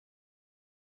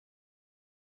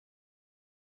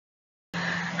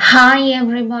Hi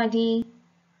everybody,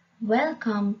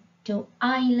 welcome to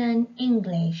I Learn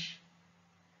English.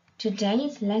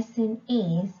 Today's lesson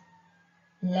is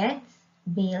Let's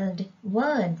Build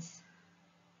Words.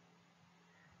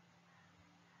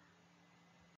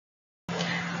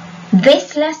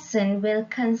 This lesson will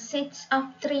consist of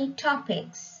 3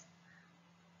 topics.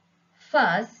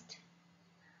 First,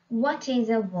 what is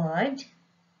a word?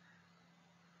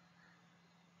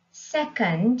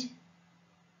 Second,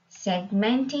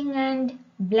 segmenting and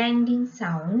blending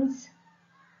sounds.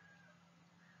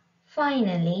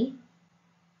 Finally,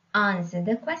 answer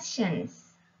the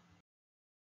questions.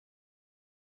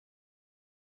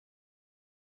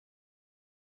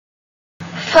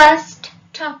 First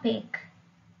topic.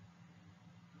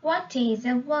 What is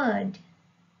a word?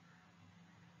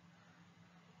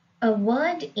 A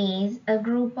word is a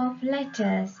group of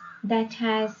letters that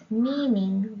has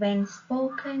meaning when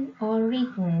spoken or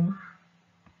written.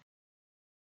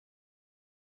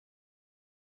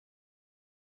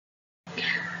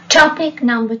 Topic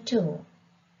number 2.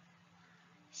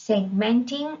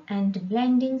 Segmenting and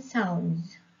blending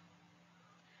sounds.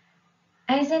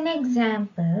 As an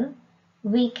example,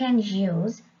 we can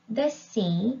use the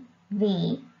CVC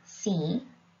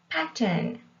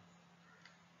pattern.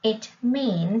 It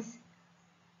means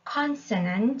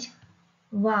consonant,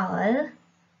 vowel,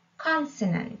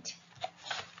 consonant.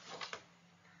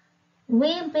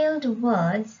 We build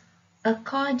words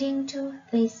according to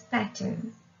this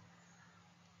pattern.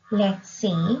 Let's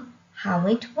see how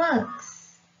it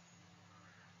works.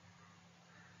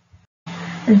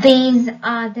 These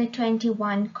are the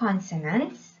 21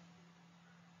 consonants.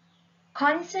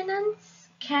 Consonants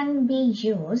can be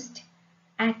used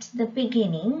at the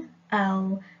beginning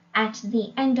or at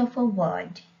the end of a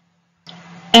word.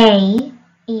 A,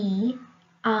 E,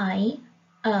 I,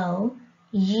 O,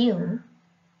 U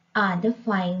are the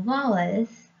 5 vowels.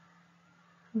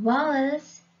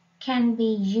 Vowels can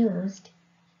be used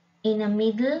in the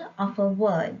middle of a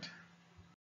word.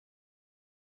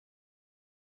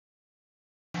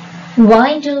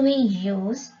 Why do we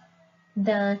use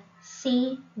the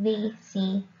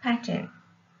CVC pattern?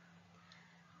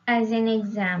 As an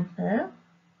example,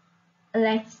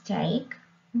 let's take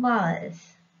vowels.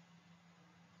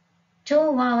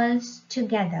 2 vowels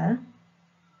together,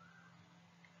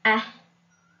 a,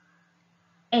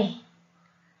 e.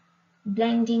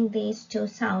 Blending these 2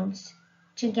 sounds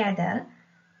together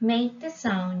make the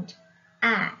sound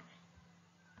a.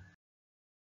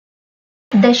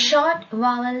 The short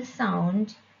vowel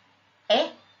sound e,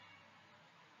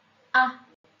 a,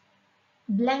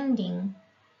 blending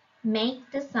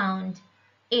make the sound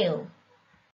ew.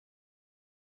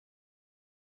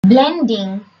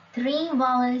 Blending 3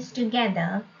 vowels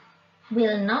together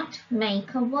will not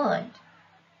make a word.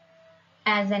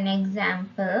 As an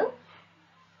example,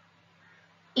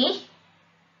 I,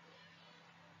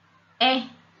 e,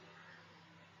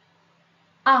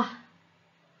 a.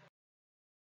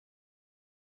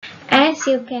 As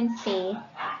you can see,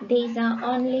 these are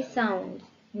only sounds,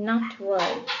 not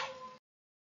words.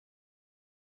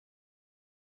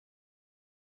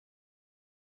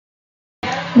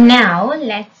 Now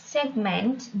let's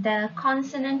segment the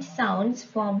consonant sounds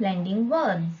for blending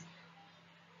words.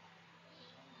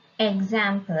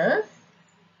 Examples: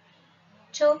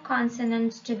 2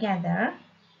 consonants together,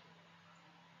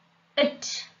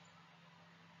 it,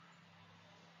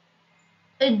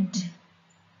 id,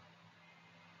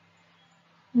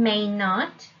 may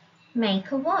not make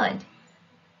a word.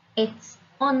 It's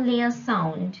only a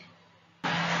sound.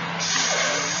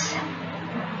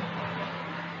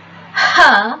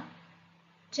 H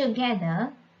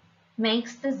together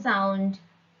makes the sound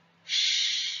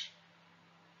sh.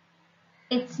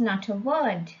 It's not a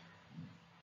word.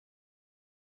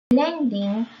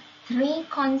 Blending 3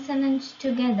 consonants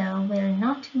together will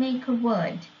not make a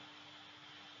word.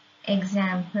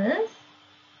 Examples: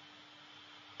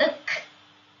 ik,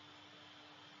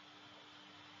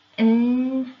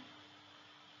 n,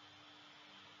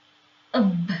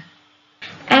 ub.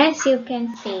 As you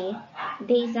can see,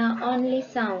 these are only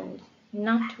sounds,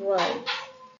 not words.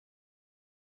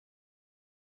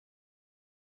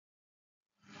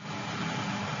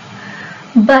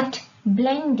 But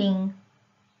blending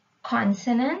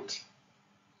consonant,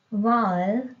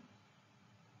 vowel,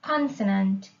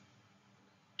 consonant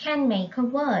can make a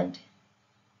word.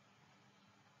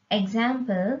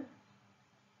 Example: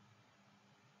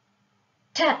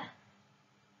 t,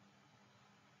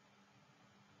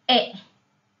 e,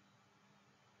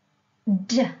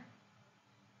 d.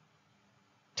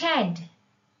 Ted.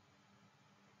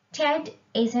 Ted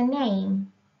is a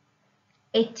name.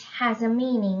 It has a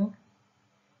meaning.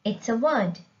 It's a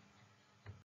word.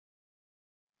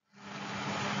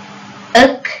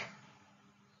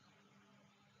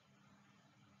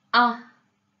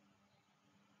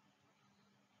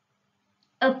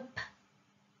 up,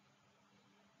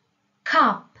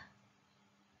 cup,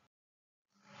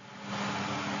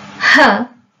 h,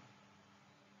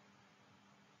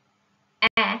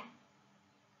 a,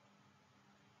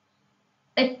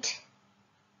 it,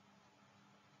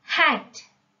 hat.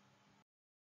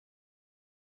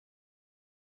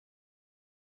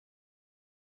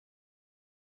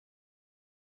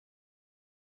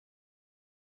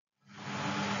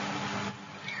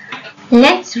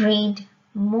 Let's read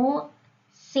more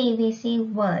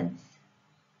CVC words.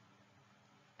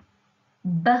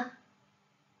 B,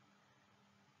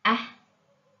 a,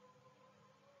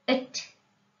 it,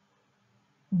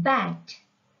 bat.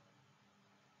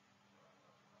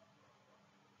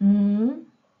 M,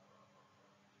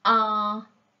 a,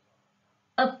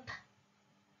 up,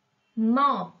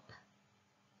 mop.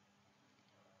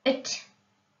 It,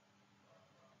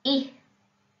 I,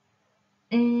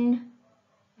 n,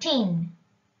 tin.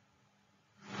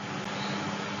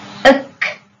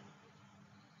 Ik,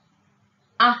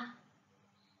 a,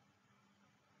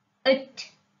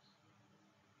 it,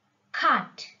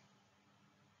 cut.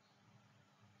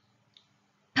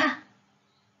 P,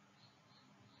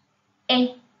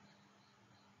 a,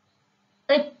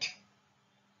 it,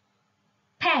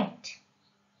 pet.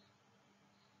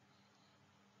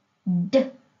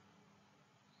 D,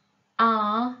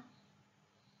 a,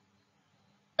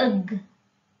 ug,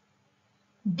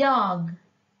 dog.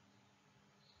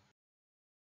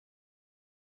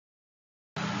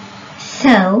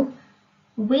 So,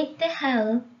 with the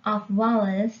help of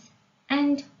vowels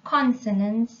and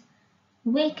consonants,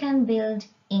 we can build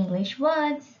English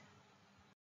words.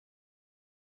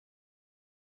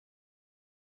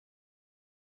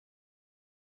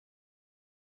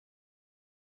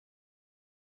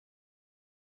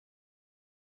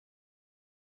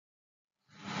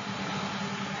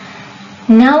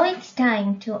 Now it's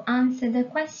time to answer the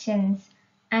questions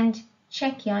and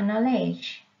check your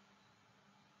knowledge.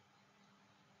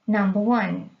 Number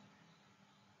 1.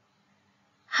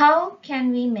 How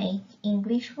can we make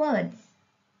English words?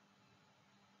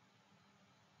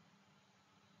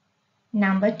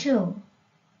 Number 2.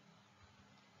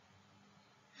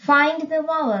 Find the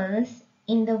vowels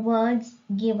in the words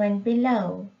given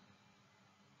below.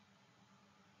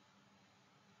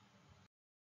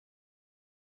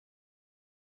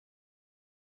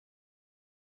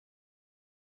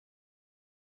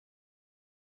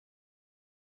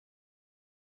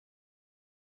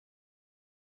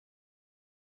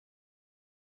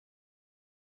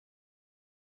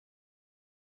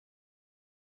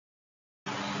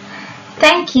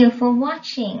 Thank you for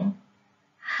watching.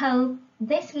 Hope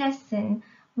this lesson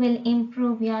will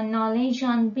improve your knowledge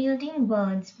on building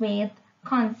words with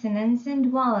consonants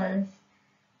and vowels.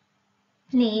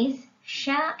 Please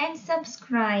share and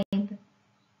subscribe.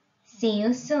 See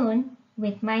you soon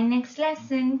with my next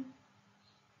lesson.